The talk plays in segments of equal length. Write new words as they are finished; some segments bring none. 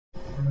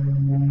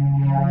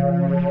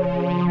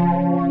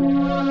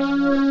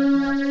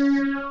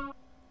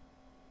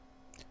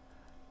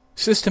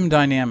System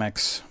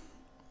dynamics.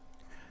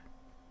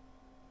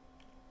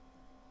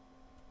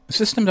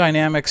 System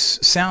dynamics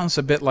sounds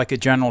a bit like a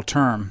general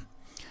term,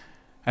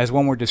 as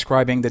when we're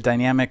describing the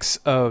dynamics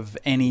of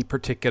any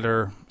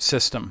particular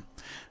system.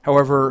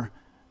 However,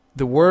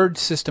 the word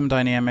system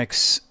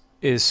dynamics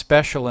is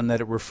special in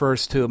that it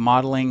refers to a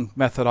modeling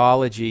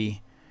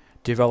methodology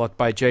developed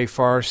by J.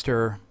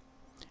 Forrester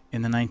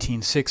in the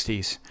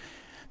 1960s.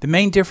 The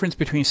main difference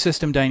between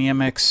system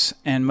dynamics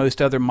and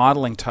most other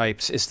modeling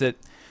types is that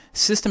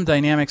system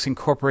dynamics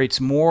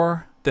incorporates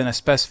more than a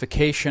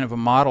specification of a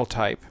model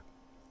type.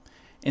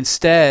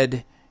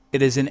 Instead, it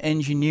is an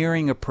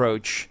engineering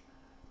approach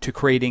to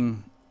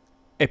creating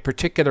a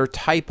particular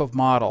type of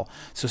model.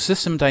 So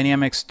system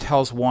dynamics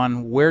tells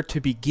one where to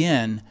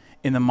begin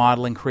in the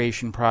modeling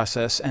creation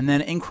process and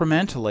then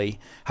incrementally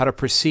how to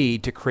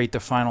proceed to create the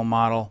final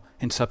model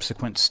in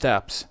subsequent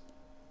steps.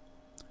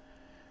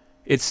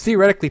 It's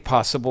theoretically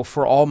possible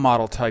for all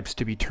model types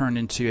to be turned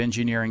into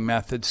engineering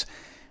methods,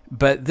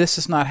 but this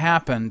has not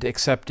happened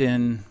except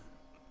in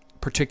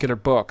particular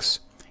books,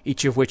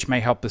 each of which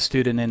may help the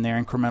student in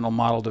their incremental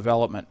model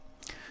development.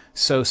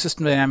 So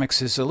system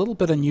dynamics is a little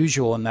bit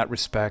unusual in that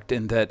respect,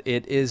 in that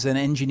it is an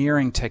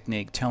engineering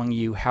technique telling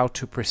you how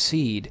to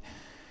proceed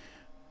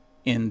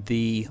in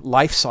the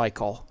life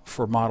cycle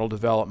for model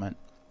development.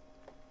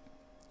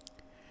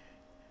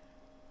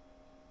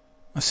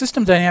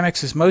 System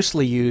dynamics is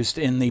mostly used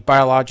in the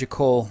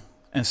biological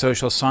and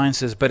social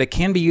sciences, but it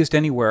can be used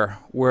anywhere,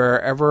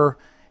 wherever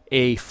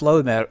a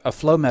flow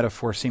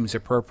metaphor seems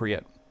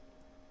appropriate.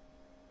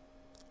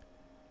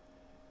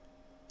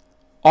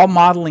 All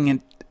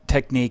modeling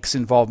techniques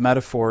involve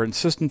metaphor, and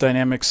system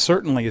dynamics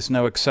certainly is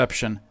no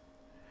exception.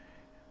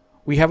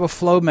 We have a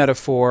flow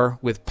metaphor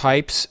with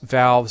pipes,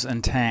 valves,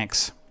 and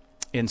tanks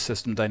in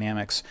system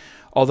dynamics,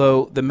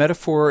 although the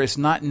metaphor is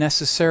not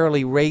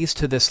necessarily raised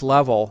to this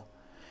level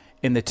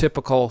in the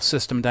typical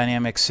system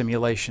dynamics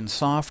simulation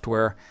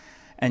software,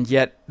 and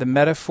yet the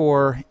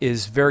metaphor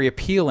is very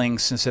appealing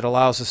since it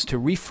allows us to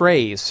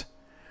rephrase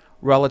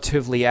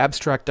relatively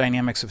abstract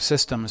dynamics of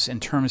systems in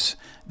terms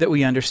that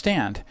we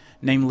understand,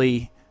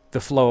 namely the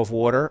flow of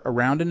water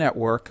around a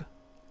network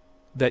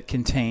that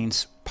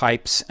contains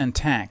pipes and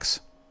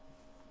tanks.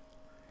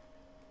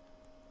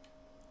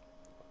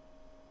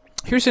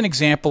 Here's an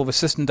example of a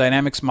system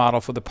dynamics model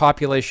for the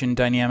population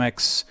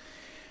dynamics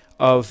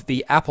of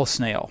the apple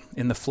snail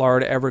in the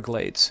Florida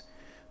Everglades.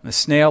 The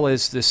snail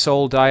is the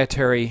sole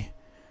dietary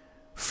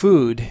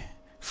food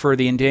for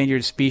the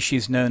endangered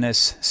species known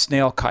as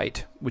snail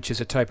kite, which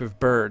is a type of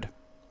bird.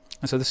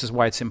 And so this is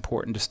why it's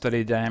important to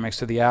study the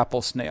dynamics of the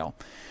apple snail.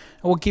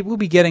 And we'll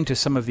be getting to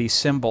some of these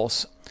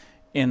symbols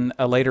in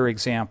a later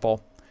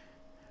example.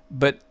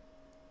 But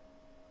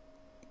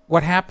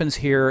what happens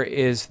here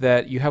is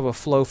that you have a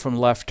flow from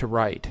left to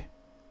right.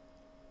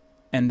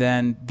 And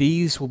then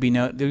these will be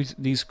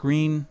these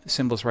green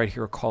symbols right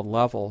here are called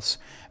levels,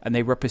 and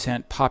they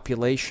represent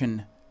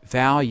population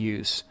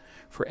values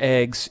for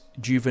eggs,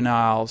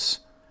 juveniles,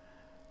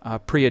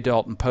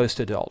 pre-adult and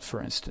post-adult,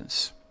 for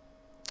instance,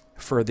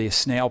 for the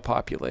snail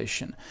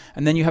population.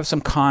 And then you have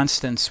some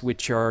constants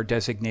which are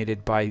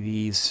designated by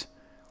these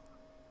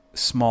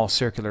small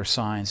circular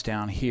signs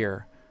down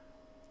here.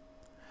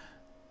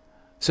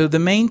 So the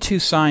main two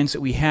signs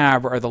that we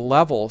have are the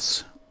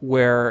levels,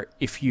 where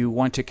if you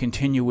want to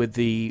continue with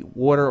the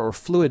water or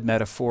fluid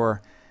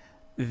metaphor,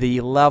 the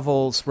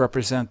levels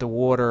represent the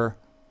water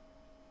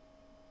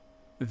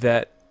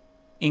that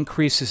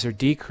increases or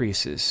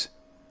decreases.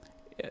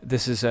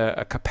 This is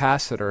a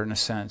capacitor in a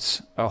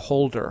sense, a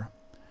holder,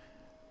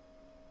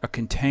 a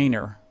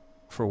container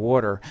for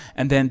water.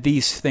 And then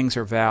these things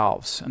are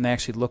valves, and they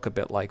actually look a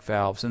bit like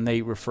valves, and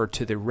they refer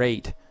to the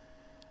rate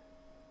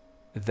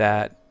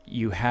that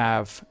you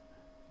have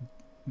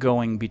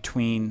going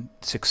between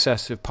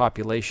successive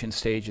population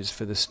stages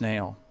for the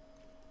snail.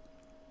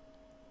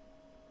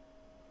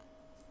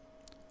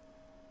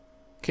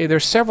 Okay, there are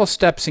several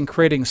steps in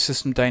creating a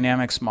system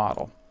dynamics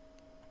model.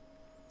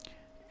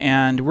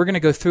 And we're going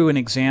to go through an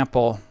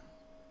example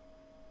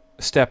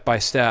step by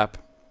step.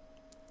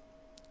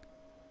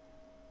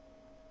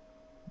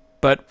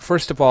 But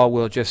first of all,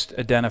 we'll just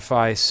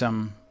identify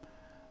some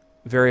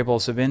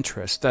variables of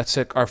interest. That's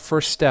our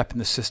first step in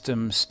the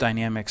systems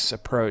dynamics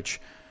approach.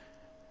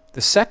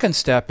 The second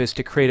step is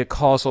to create a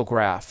causal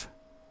graph.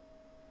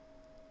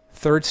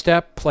 Third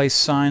step, place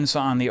signs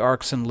on the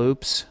arcs and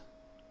loops.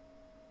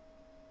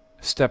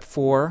 Step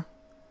 4,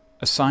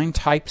 assign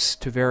types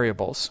to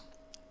variables,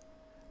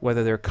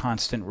 whether they're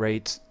constant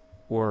rates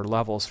or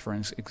levels, for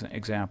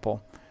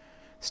example.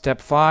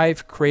 Step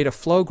 5, create a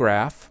flow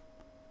graph.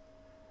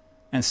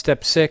 And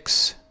step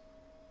 6,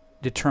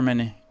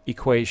 determine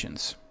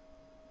equations.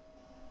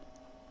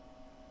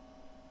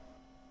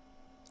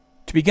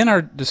 To begin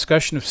our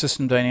discussion of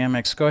system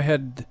dynamics,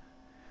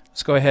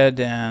 let's go ahead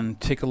and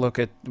take a look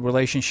at the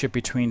relationship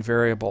between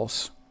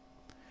variables.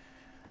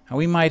 Now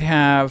we might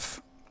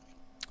have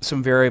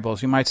some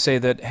variables. We might say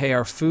that, hey,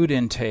 our food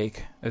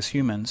intake as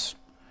humans,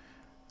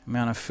 the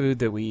amount of food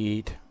that we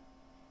eat,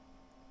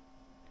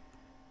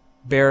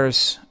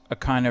 bears a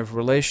kind of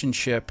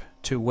relationship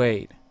to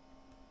weight.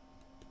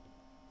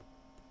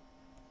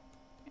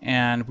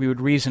 And we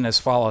would reason as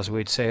follows.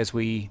 We'd say as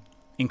we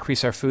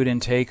increase our food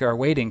intake, our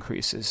weight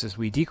increases. As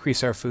we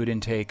decrease our food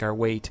intake, our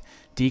weight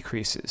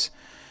decreases.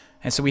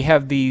 And so we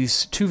have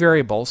these two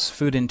variables,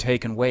 food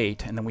intake and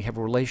weight, and then we have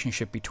a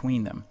relationship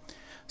between them.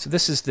 So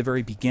this is the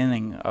very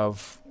beginning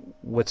of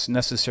what's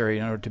necessary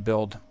in order to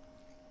build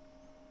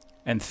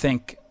and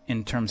think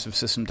in terms of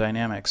system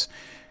dynamics.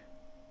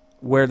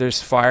 Where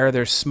there's fire,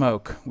 there's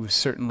smoke. We've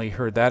certainly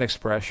heard that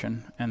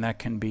expression, and that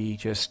can be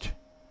just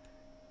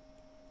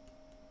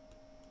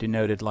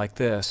denoted like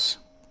this,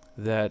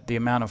 that the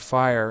amount of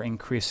fire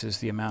increases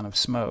the amount of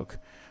smoke,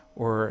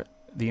 or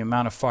the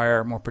amount of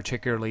fire more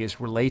particularly is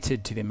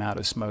related to the amount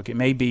of smoke. It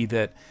may be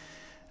that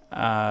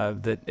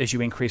that as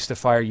you increase the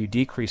fire you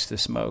decrease the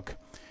smoke.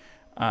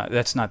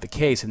 That's not the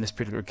case in this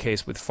particular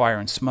case with fire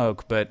and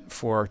smoke, but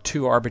for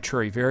two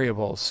arbitrary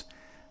variables,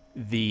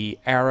 the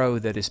arrow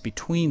that is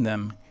between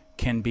them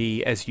can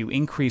be as you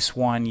increase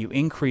one you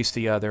increase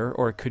the other,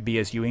 or it could be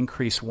as you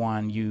increase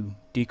one you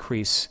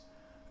decrease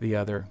the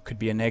other. Could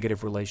be a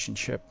negative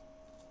relationship.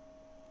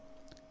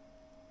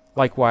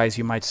 Likewise,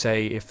 you might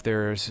say if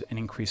there's an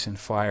increase in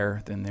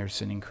fire, then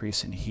there's an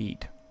increase in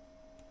heat.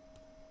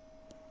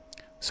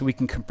 So we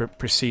can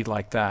proceed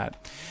like that.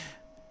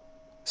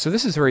 So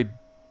this is the very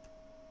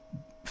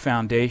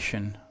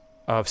foundation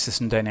of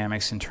system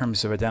dynamics in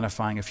terms of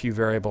identifying a few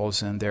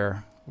variables and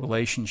their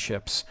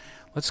relationships.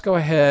 Let's go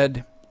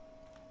ahead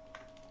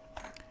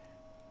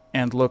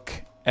and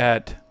look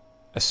at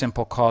a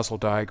simple causal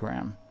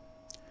diagram.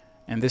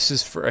 And this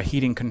is for a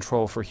heating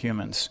control for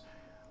humans.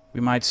 We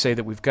might say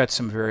that we've got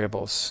some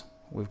variables.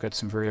 We've got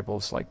some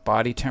variables like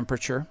body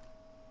temperature,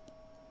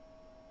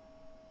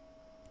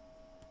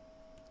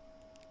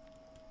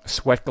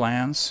 sweat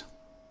glands,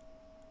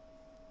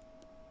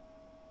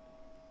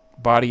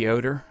 body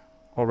odor.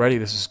 Already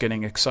this is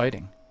getting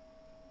exciting.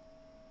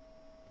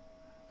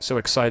 So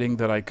exciting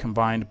that I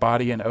combined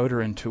body and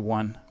odor into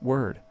one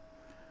word.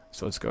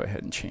 So let's go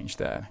ahead and change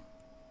that.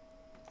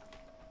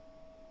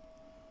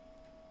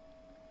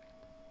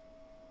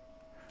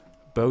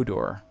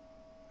 Bodor.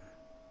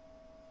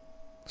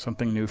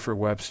 Something new for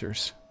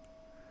Webster's.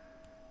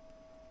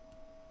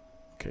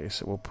 Okay,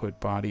 so we'll put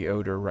body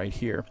odor right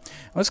here.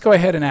 Let's go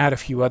ahead and add a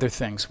few other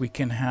things. We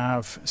can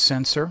have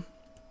sensor.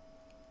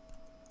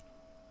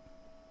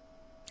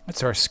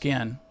 That's our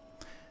skin.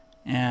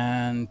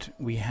 And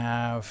we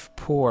have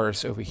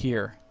pores over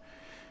here.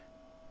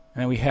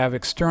 And then we have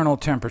external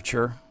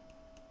temperature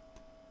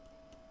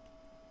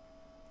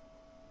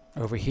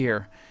over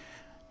here.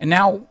 And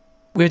now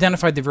we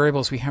identified the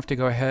variables. We have to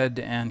go ahead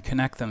and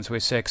connect them. So we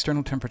say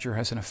external temperature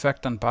has an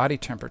effect on body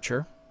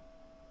temperature,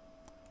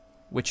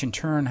 which in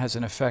turn has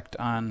an effect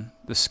on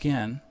the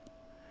skin,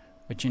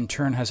 which in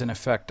turn has an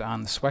effect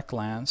on the sweat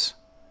glands,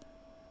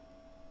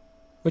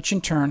 which in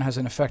turn has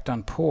an effect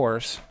on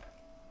pores,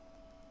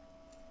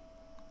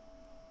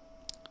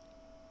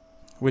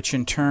 which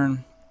in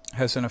turn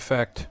has an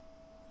effect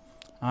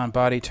on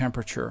body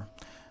temperature.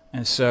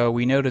 And so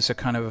we notice a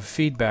kind of a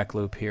feedback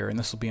loop here, and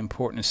this will be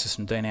important in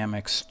system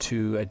dynamics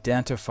to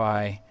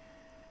identify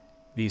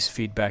these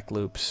feedback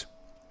loops.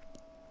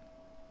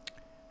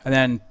 And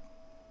then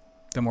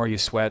the more you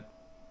sweat,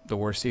 the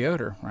worse the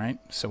odor, right?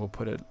 So we'll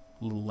put a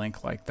little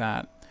link like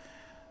that.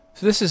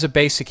 So this is a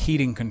basic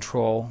heating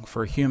control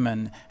for a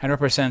human and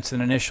represents an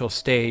initial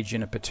stage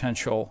in a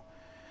potential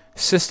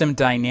system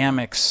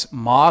dynamics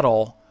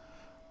model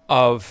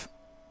of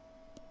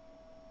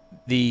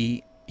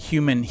the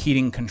human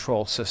heating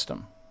control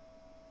system.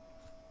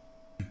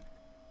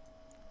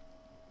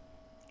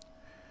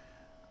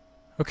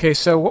 Okay,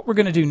 so what we're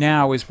going to do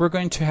now is we're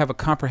going to have a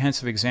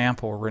comprehensive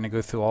example. We're going to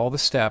go through all the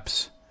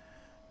steps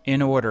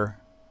in order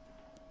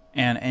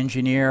and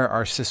engineer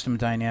our system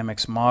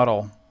dynamics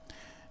model.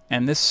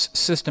 And this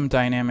system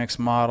dynamics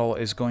model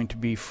is going to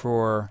be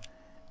for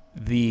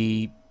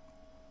the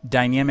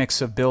dynamics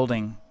of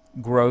building,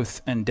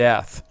 growth, and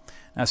death.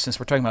 Now, since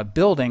we're talking about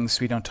buildings,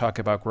 we don't talk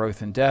about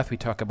growth and death. We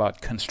talk about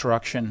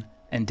construction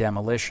and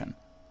demolition.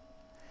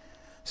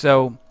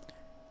 So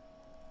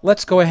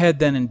let's go ahead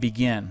then and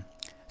begin.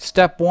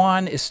 Step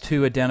one is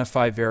to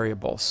identify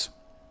variables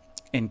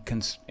in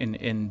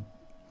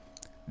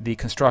the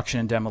construction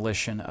and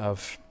demolition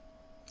of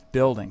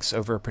buildings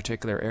over a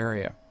particular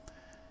area.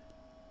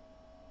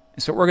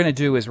 So what we're going to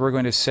do is we're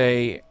going to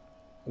say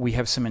we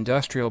have some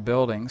industrial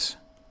buildings.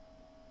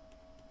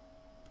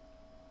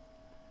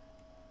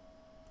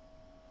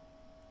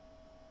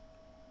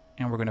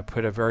 And we're going to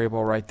put a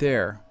variable right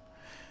there.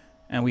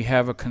 And we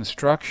have a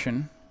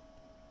construction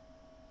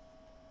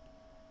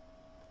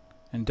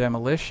and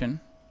demolition.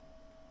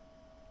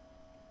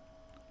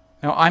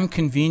 Now I'm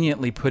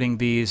conveniently putting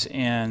these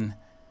in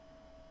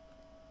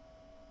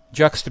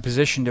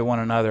juxtaposition to one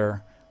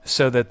another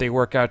so that they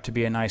work out to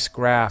be a nice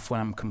graph when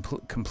I'm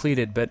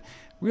completed, but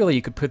really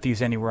you could put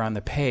these anywhere on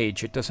the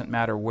page. It doesn't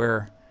matter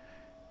where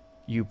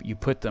you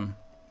put them.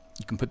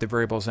 You can put the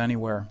variables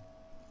anywhere.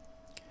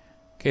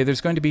 Okay,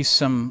 there's going to be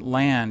some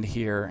land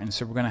here, and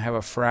so we're going to have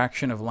a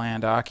fraction of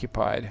land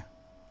occupied.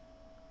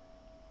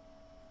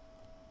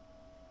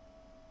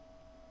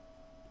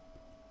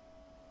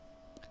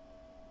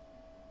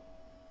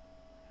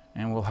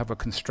 have a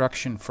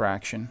construction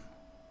fraction.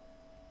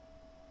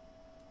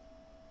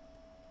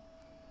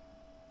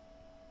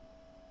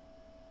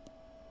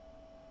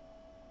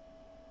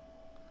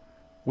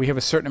 We have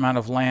a certain amount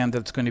of land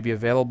that's going to be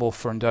available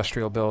for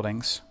industrial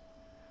buildings,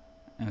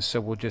 and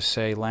so we'll just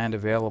say land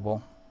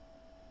available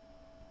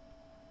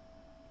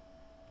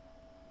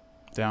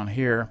down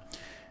here.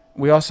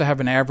 We also have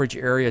an average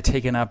area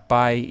taken up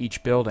by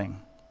each building,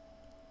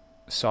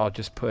 so I'll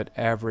just put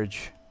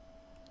average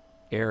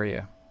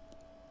area.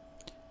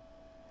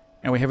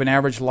 And we have an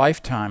average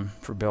lifetime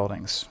for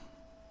buildings,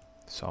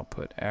 so I'll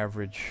put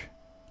average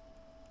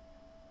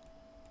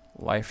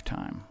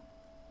lifetime.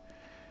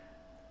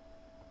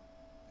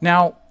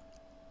 Now,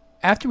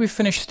 after we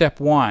finish step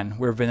 1,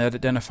 where we've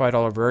identified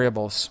all our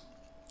variables,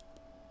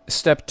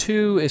 step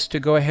 2 is to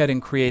go ahead and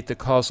create the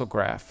causal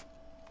graph.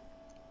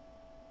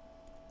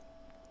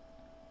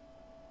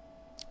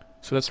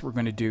 So that's what we're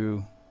going to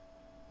do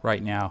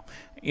right now.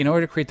 In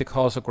order to create the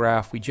causal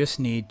graph, we just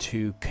need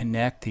to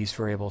connect these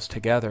variables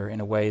together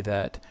in a way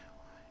that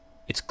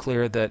it's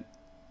clear that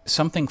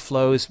something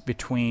flows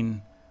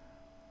between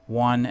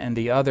one and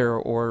the other,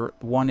 or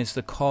one is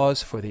the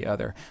cause for the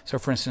other. So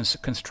for instance,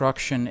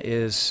 construction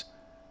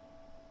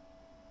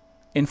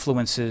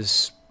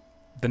influences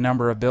the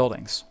number of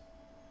buildings.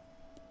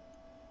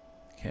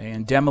 Okay,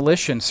 and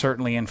demolition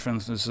certainly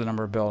influences the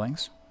number of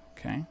buildings.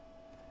 Okay.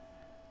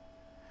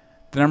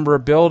 The number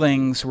of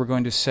buildings, we're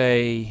going to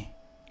say,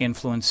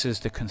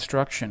 influences the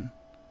construction.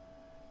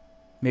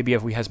 Maybe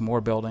if we have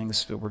more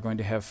buildings, we're going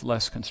to have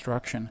less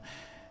construction.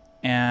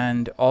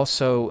 And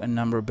also a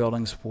number of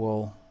buildings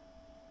will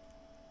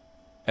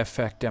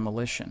affect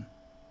demolition.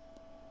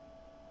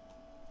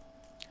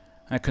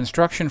 A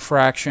construction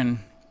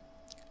fraction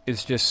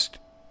is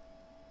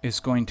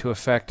going to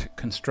affect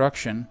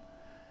construction,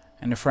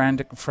 and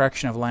the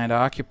fraction of land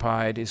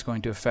occupied is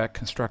going to affect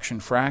construction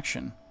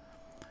fraction.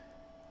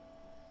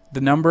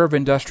 The number of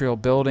industrial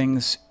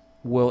buildings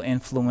will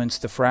influence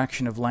the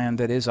fraction of land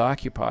that is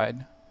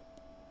occupied.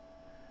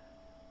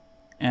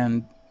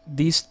 And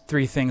these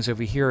three things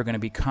over here are going to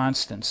be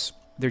constants.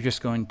 They're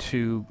just going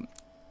to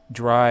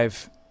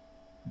drive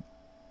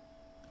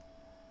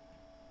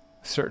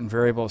certain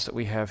variables that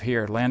we have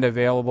here. Land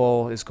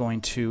available is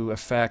going to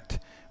affect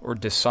or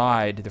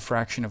decide the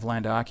fraction of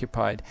land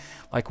occupied.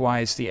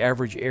 Likewise, the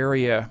average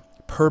area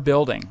per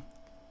building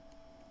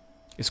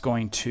is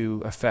going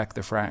to affect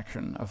the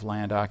fraction of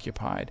land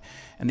occupied.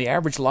 And the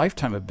average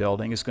lifetime of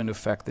building is going to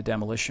affect the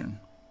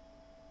demolition.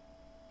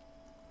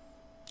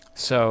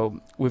 So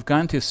we've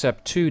gone to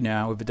step 2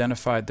 now. We've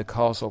identified the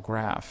causal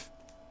graph.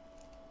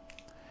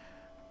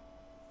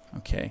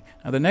 Okay,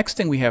 now the next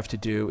thing we have to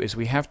do is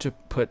we have to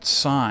put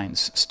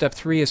signs. Step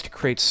 3 is to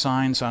create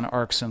signs on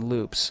arcs and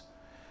loops.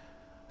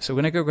 So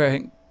we're going to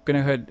go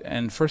ahead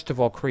and first of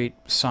all create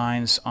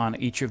signs on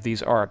each of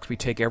these arcs. We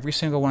take every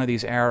single one of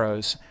these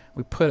arrows,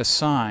 we put a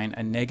sign,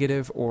 a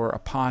negative or a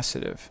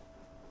positive,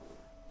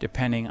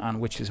 depending on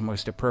which is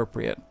most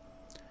appropriate.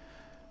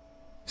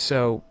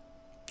 So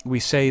we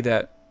say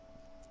that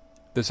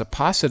there's a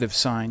positive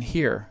sign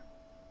here.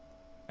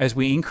 As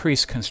we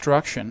increase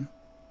construction,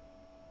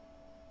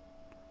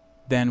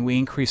 then we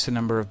increase the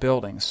number of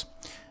buildings.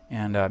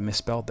 And I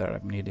misspelled that. I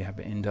need to have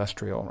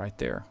industrial right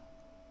there.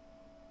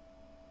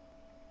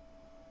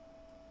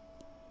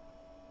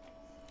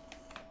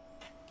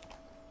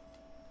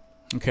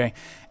 Okay,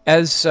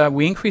 as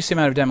we increase the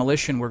amount of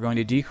demolition, we're going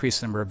to decrease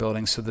the number of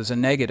buildings, so there's a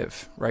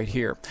negative right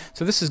here.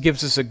 So this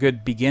gives us a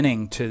good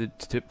beginning to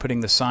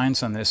putting the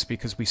signs on this,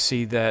 because we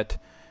see that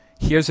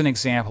here's an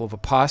example of a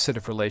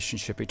positive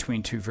relationship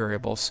between two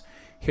variables.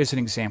 Here's an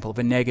example of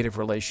a negative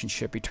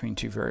relationship between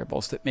two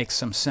variables that makes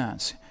some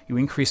sense. You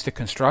increase the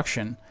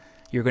construction,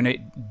 you're going to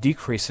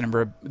decrease the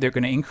number of, they're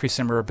going to increase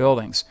the number of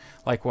buildings.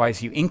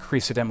 Likewise, you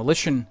increase the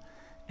demolition,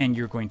 and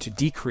you're going to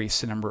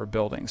decrease the number of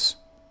buildings.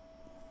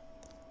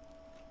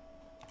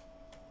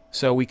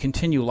 So we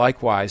continue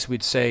likewise.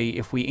 We'd say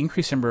if we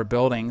increase the number of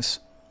buildings,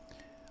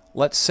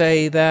 let's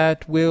say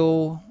that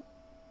we'll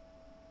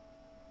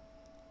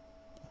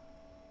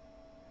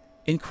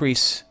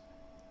increase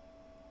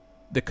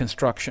the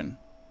construction.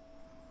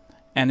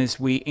 And as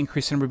we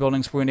increase the number of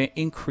buildings, we're going to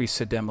increase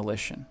the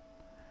demolition.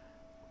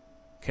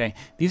 Okay,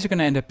 these are going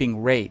to end up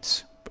being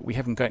rates, but we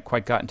haven't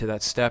quite gotten to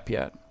that step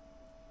yet.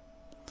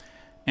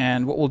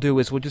 And what we'll do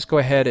is we'll just go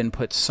ahead and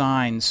put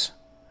signs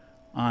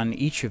on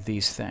each of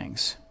these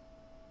things.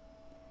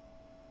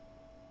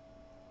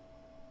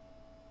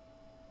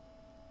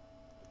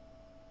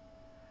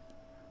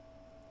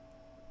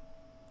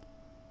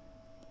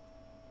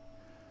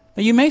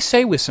 Now you may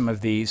say with some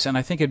of these, and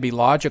I think it'd be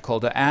logical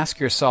to ask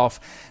yourself,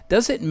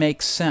 does it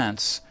make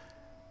sense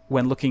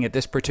when looking at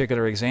this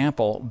particular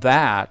example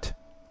that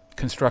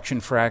construction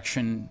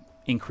fraction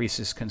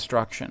increases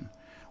construction,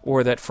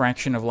 or that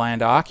fraction of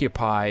land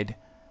occupied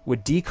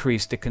would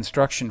decrease the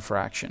construction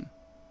fraction?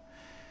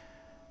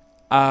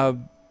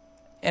 And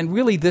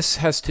really this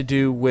has to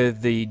do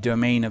with the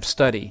domain of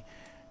study.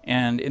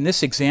 And in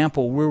this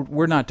example,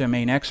 we're not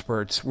domain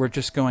experts. We're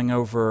just going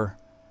over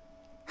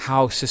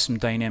how system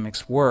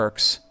dynamics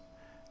works,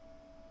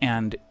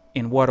 and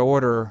in what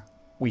order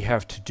we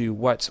have to do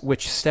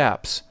which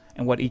steps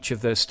and what each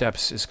of those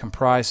steps is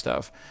comprised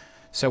of.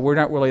 So we're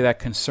not really that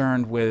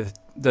concerned with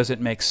does it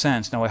make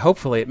sense. Now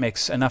hopefully it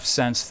makes enough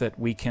sense that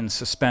we can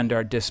suspend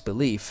our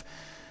disbelief,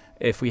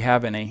 if we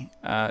have any,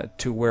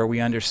 to where we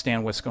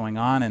understand what's going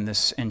on in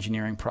this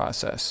engineering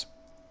process.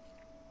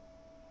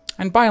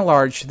 And by and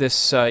large,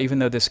 this, even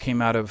though this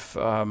came out of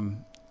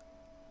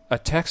a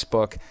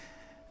textbook,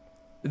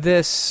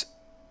 this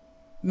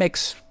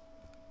makes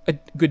a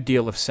good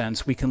deal of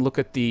sense. We can look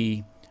at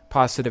the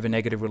positive and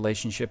negative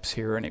relationships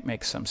here, and it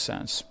makes some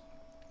sense.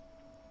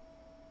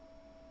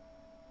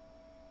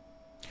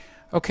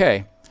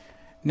 Okay,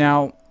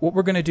 now what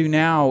we're going to do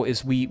now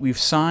is we've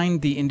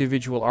signed the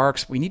individual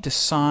arcs. We need to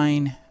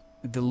sign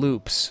the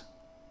loops.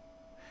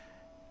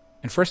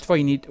 And first of all,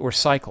 you need, or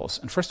cycles.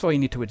 And first of all, you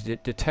need to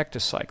detect a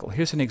cycle.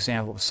 Here's an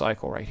example of a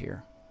cycle right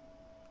here.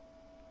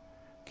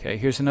 Okay,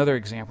 here's another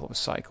example of a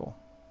cycle.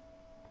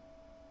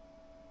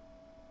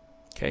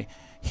 Okay,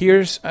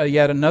 here's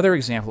yet another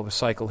example of a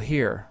cycle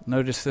here.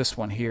 Notice this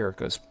one here. It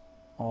goes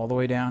all the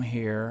way down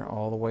here,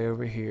 all the way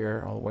over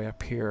here, all the way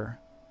up here,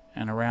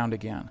 and around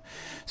again.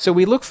 So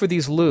we look for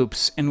these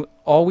loops, and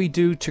all we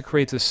do to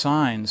create the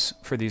signs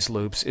for these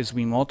loops is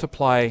we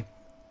multiply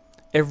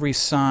every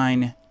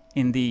sign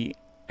in the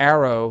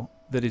arrow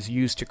that is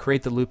used to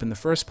create the loop in the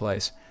first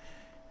place,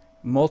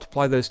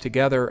 multiply those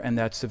together, and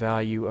that's the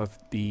value of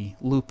the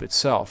loop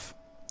itself.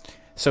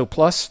 So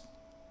plus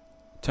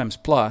times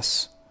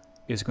plus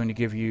is going to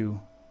give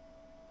you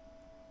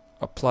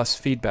a plus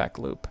feedback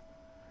loop.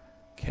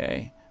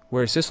 Okay,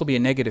 whereas this will be a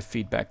negative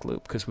feedback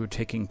loop because we're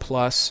taking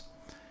plus,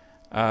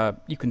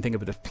 you can think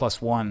of it as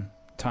plus 1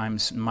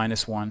 times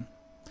minus 1.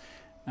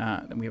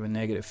 Then we have a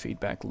negative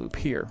feedback loop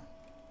here.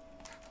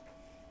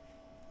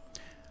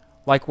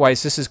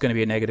 Likewise, this is going to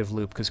be a negative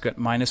loop because we've got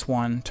minus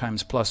 1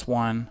 times plus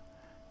 1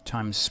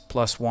 times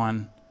plus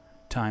 1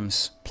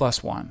 times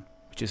plus 1,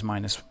 which is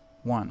minus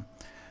 1.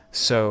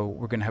 So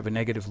we're going to have a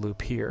negative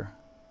loop here.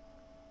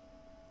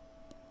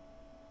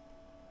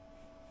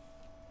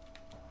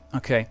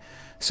 Okay,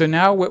 so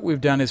now what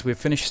we've done is we've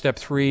finished step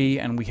 3,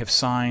 and we have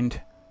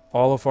signed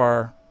all of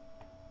our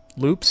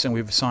loops, and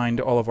we've signed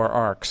all of our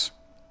arcs.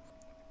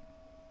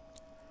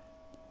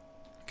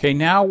 Okay,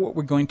 now what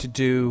we're going to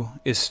do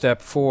is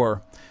step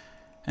 4.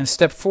 And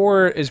step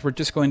 4 is we're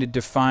just going to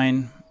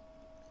define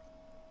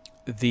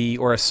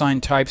or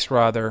assign types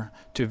rather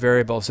to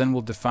variables, then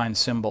we'll define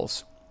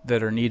symbols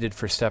that are needed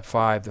for step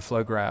 5, the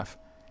flow graph.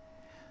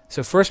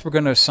 So first we're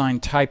going to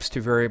assign types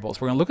to variables.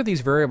 We're going to look at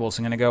these variables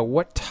and going to go,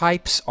 what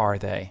types are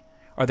they?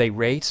 Are they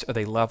rates? Are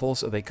they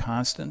levels? Are they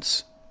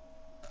constants?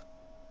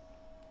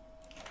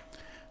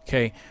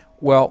 Okay,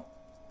 well,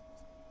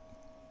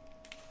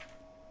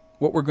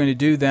 what we're going to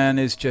do then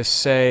is just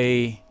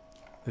say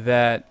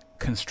that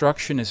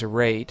construction is a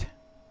rate,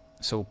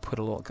 so we'll put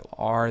a little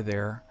R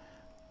there.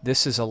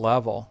 This is a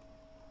level.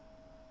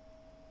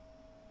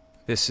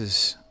 This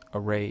is a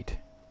rate.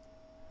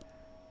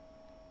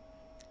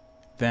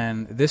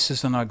 Then this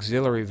is an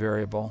auxiliary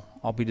variable.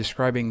 I'll be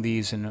describing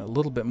these in a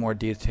little bit more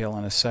detail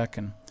in a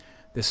second.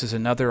 This is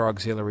another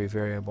auxiliary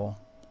variable.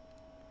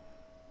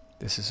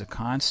 This is a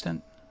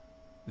constant.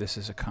 This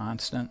is a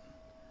constant.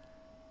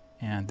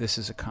 And this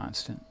is a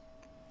constant.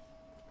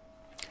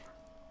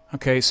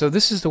 Okay, so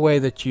this is the way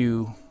that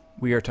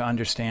we are to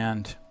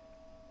understand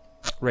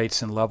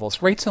rates and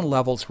levels. Rates and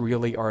levels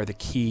really are the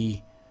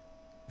key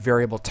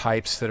variable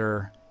types that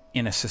are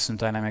in a system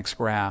dynamics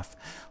graph.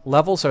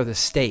 Levels are the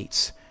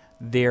states.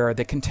 They're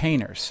the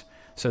containers.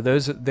 So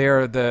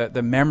they're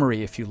the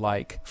memory, if you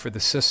like, for the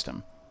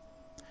system.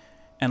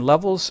 And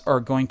levels are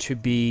going to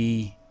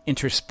be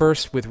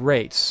interspersed with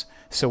rates.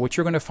 So what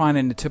you're going to find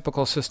in the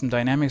typical system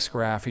dynamics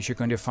graph is you're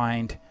going to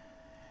find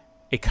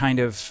a kind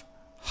of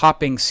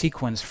hopping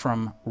sequence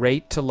from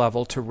rate to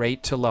level to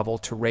rate to level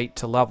to rate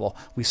to level.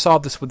 We saw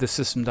this with the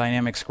system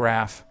dynamics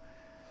graph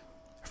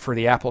for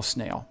the apple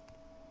snail.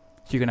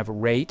 So you're going to have a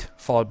rate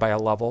followed by a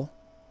level,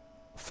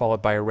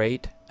 followed by a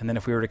rate, and then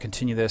if we were to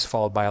continue this,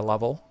 followed by a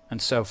level,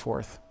 and so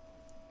forth.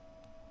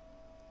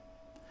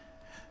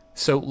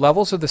 So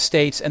levels are the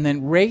states, and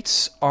then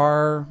rates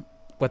are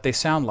what they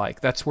sound like.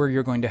 That's where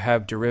you're going to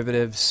have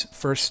derivatives,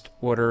 first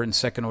order and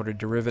second order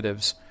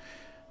derivatives.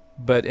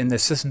 But in the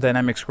system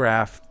dynamics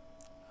graph,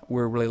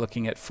 we're really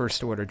looking at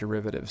first order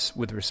derivatives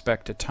with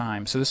respect to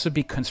time. So this would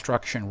be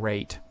construction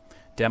rate,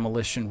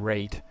 demolition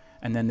rate,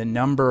 and then the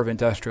number of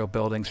industrial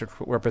buildings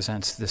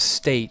represents the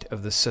state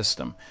of the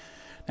system.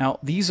 Now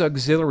these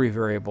auxiliary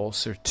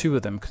variables, there are two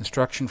of them,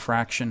 construction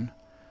fraction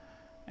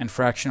and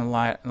fraction of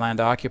land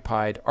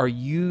occupied, are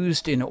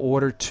used in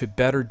order to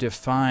better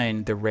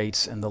define the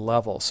rates and the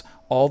levels.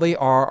 All they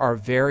are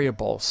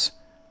variables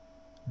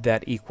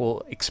that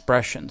equal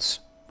expressions.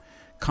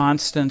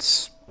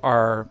 Constants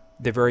are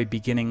the very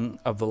beginning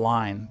of the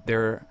line.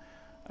 They're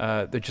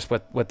just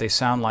what they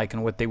sound like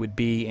and what they would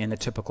be in a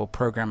typical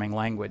programming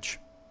language.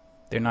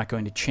 They're not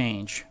going to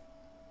change,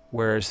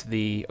 whereas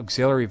the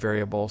auxiliary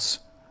variables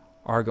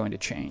are going to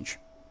change.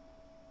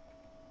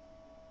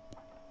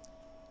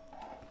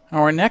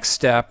 Now our next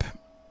step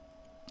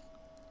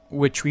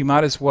which we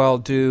might as well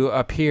do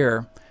up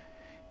here,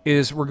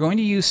 is we're going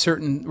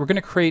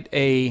to create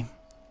a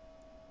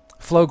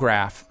flow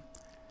graph.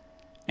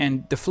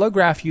 And the flow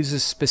graph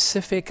uses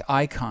specific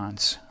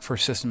icons for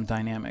system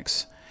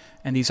dynamics.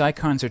 And these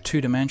icons are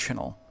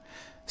two-dimensional.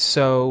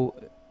 So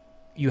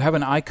you have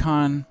an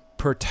icon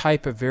per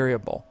type of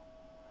variable.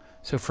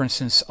 So for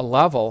instance, a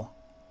level,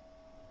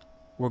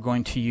 we're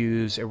going to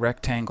use a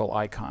rectangle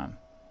icon.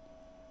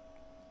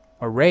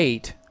 A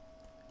rate,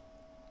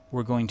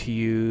 we're going to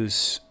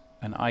use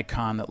an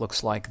icon that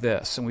looks like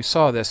this. And we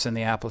saw this in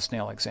the apple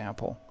snail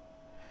example.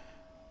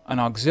 An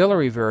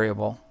auxiliary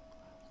variable,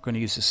 we're going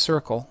to use a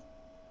circle.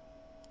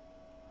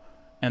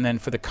 And then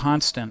for the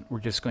constant, we're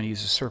just going to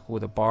use a circle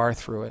with a bar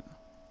through it.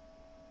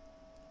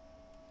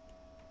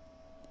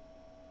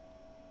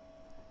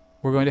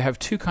 We're going to have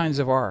two kinds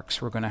of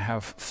arcs. We're going to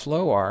have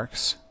flow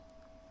arcs,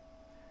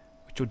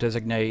 which will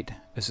designate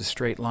as a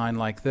straight line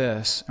like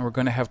this, and we're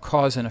going to have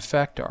cause and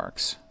effect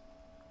arcs.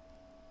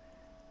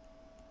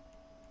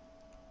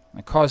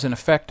 The cause and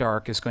effect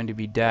arc is going to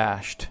be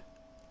dashed,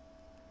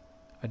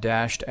 a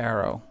dashed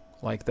arrow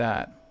like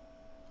that.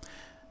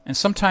 And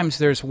sometimes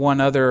there's one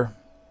other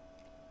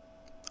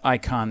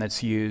icon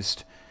that's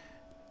used.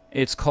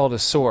 It's called a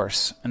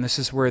source, and this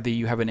is where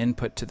you have an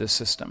input to the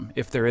system,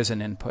 if there is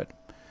an input.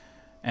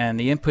 And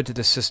the input to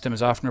the system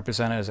is often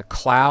represented as a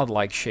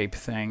cloud-like shaped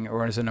thing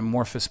or as an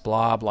amorphous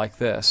blob like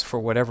this for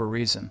whatever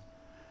reason.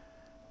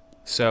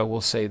 So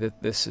we'll say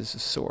that this is a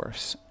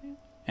source.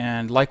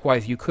 And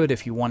likewise, you could,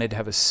 if you wanted to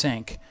have a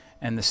sink,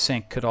 and the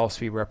sink could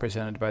also be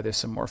represented by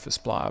this amorphous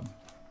blob.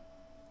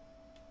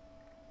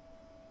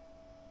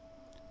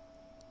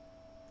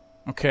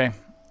 Okay.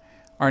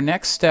 Our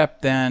next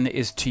step then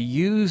is to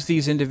use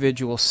these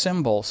individual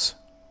symbols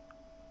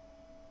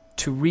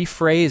to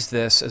rephrase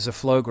this as a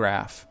flow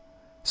graph.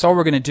 So all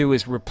we're going to do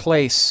is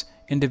replace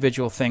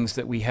individual things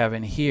that we have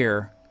in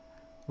here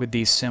with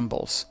these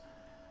symbols.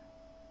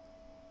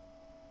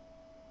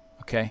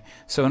 Okay,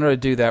 so in order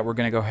to do that, we're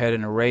going to go ahead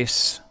and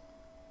erase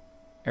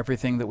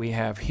everything that we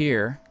have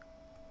here.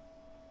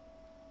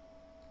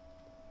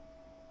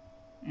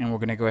 And we're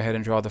going to go ahead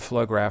and draw the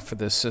flow graph for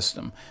this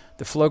system.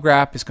 The flow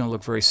graph is going to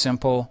look very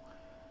simple.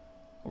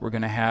 What we're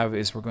going to have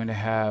is we're going to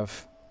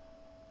have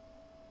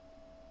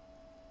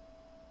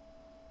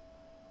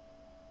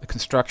the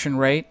construction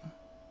rate,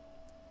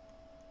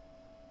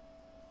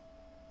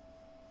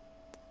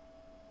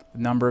 the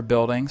number of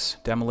buildings,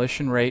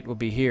 demolition rate will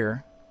be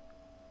here,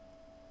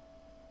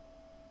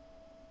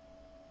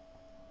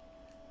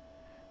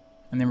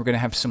 and then we're going to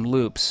have some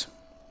loops.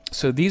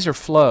 So these are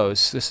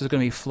flows. This is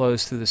going to be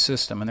flows through the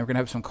system, and then we're going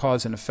to have some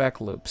cause and effect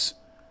loops.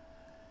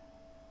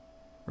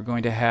 We're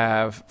going to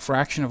have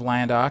fraction of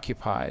land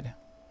occupied,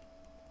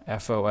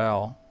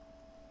 FOL,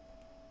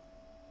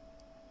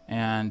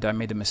 and I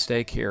made a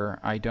mistake here.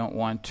 I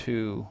want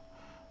to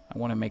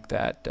make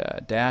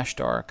that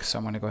dashed arc, so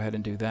I'm going to go ahead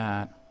and do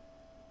that.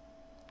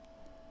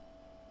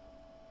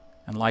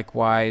 And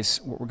likewise,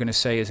 what we're going to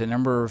say is the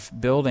number of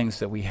buildings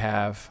that we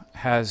have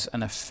has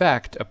an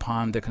effect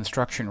upon the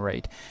construction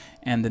rate,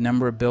 and the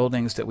number of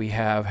buildings that we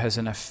have has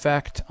an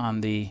effect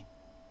on the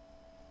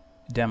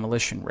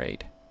demolition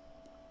rate.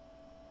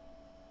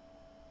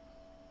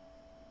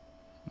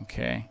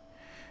 Okay.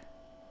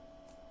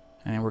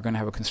 And then we're going to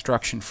have a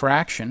construction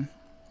fraction,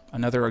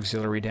 another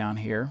auxiliary down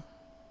here.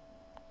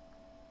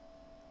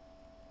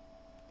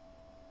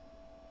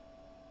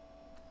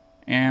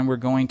 And we're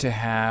going to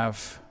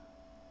have,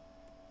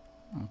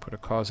 I'll put a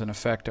cause and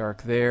effect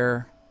arc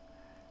there,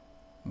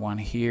 one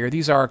here.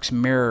 These arcs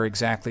mirror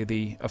exactly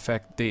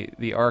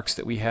the arcs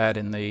that we had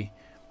in the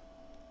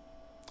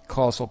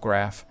causal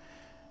graph.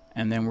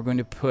 And then we're going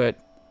to put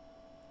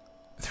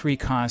three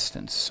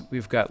constants.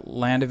 We've got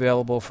land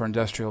available for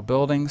industrial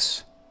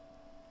buildings.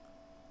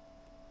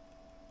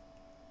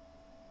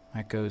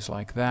 That goes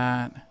like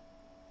that.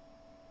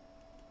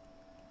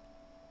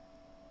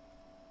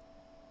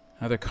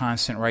 Another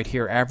constant right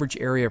here, average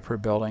area per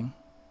building.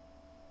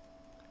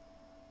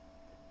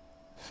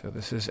 So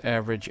this is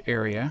average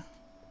area.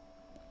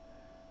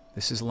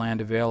 This is land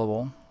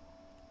available.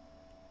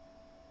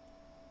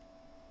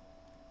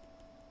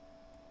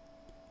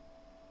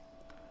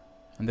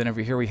 And then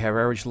over here we have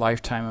average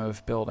lifetime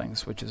of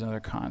buildings, which is another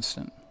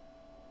constant.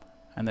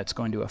 And that's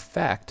going to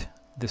affect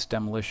this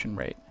demolition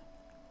rate.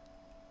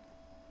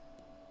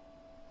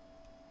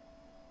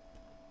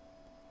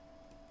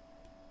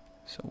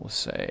 So we'll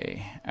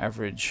say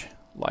average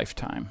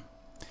lifetime.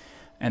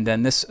 And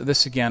then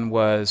this again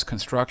was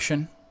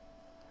construction.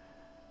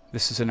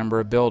 This is a number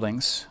of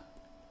buildings.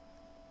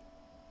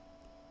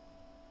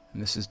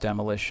 And this is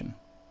demolition.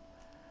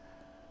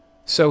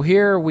 So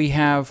here we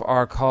have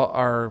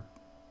our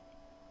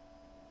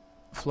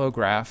flow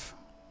graph.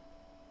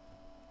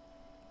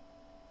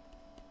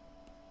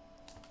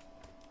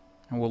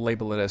 And we'll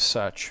label it as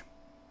such.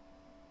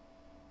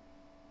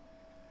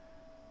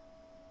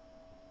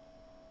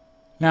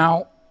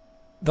 Now,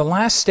 the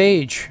last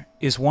stage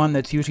is one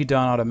that's usually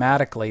done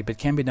automatically, but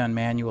can be done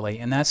manually,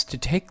 and that's to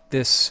take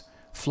this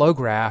flow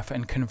graph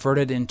and convert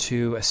it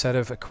into a set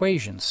of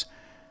equations.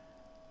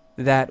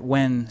 that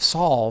when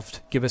solved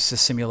give us the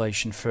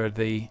simulation for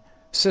the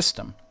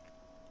system.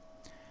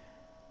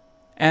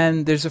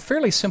 And there's a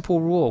fairly simple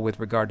rule with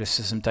regard to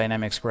system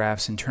dynamics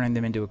graphs and turning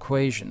them into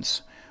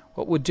equations.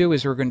 What we'll do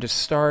is we're going to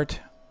start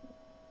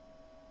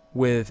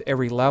with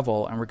every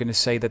level, and we're going to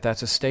say that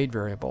that's a state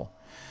variable.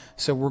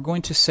 So we're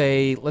going to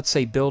say, let's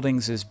say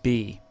buildings is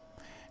B,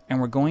 and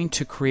we're going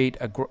to create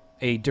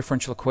a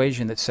differential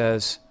equation that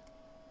says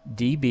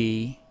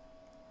dB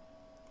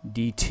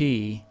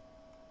dt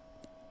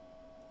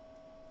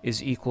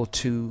is equal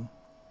to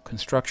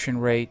construction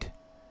rate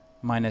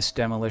minus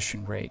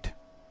demolition rate.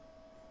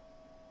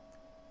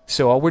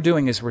 So all we're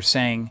doing is we're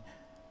saying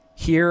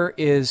here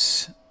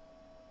is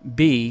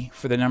B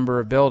for the number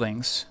of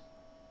buildings.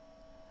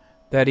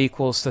 That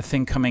equals the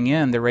thing coming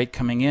in, the rate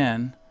coming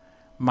in,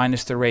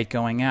 minus the rate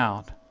going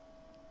out.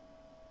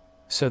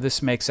 So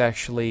this makes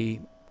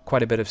actually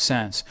quite a bit of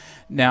sense.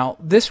 Now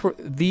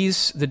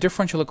the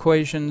differential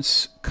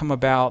equations come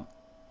about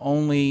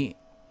only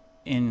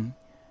in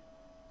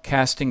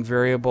casting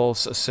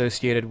variables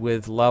associated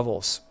with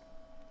levels.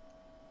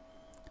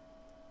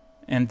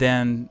 And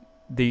then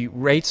the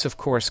rates, of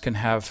course, can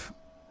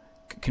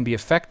be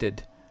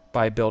affected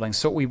by buildings.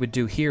 So what we would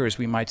do here is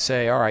we might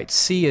say, all right,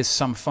 C is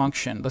some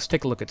function. Let's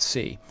take a look at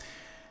C.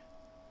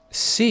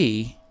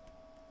 C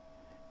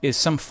is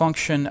some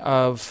function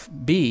of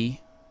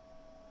B,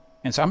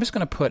 and so I'm just going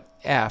to put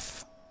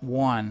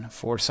f1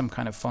 for some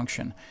kind of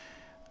function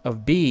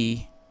of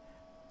B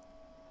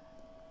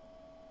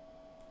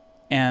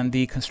and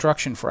the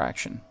construction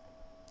fraction,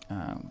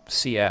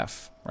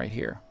 CF, right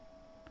here.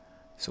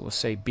 So we'll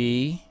say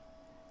B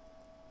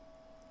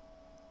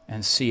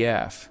and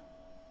CF.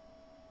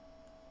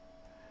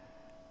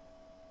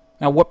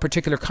 Now what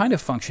particular kind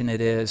of function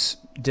it is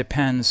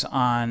depends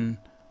on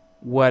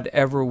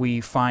whatever we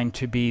find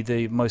to be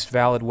the most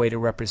valid way to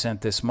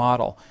represent this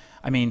model.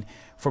 I mean,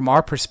 from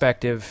our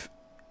perspective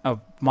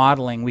of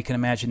modeling, we can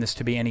imagine this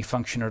to be any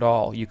function at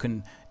all. You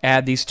can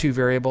add these two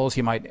variables,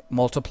 you might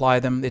multiply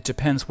them. It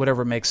depends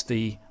whatever makes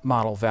the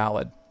model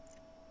valid.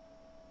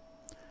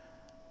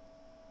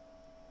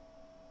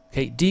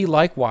 Okay, D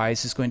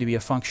likewise is going to be a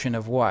function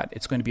of what?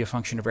 It's going to be a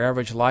function of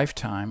average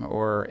lifetime,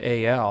 or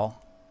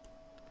AL,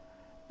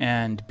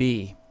 and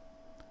B.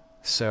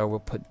 So we'll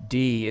put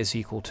D is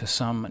equal to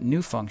some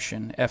new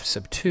function, f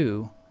sub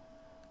 2,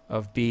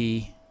 of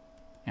B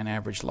and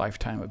average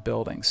lifetime of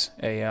buildings,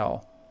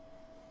 AL.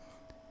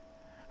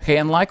 Okay,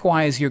 and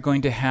likewise you're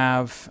going to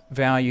have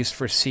values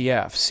for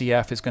CF.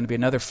 CF is going to be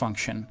another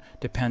function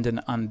dependent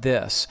on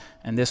this,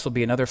 and this will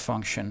be another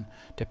function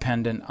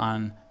dependent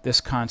on this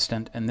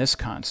constant and this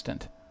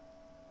constant.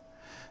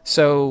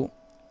 So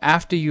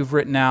after you've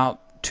written out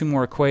two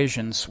more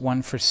equations,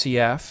 one for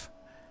CF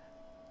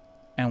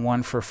and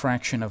one for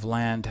fraction of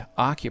land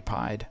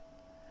occupied,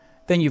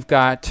 then you've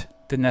got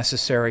the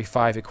necessary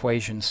 5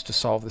 equations to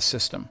solve the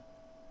system.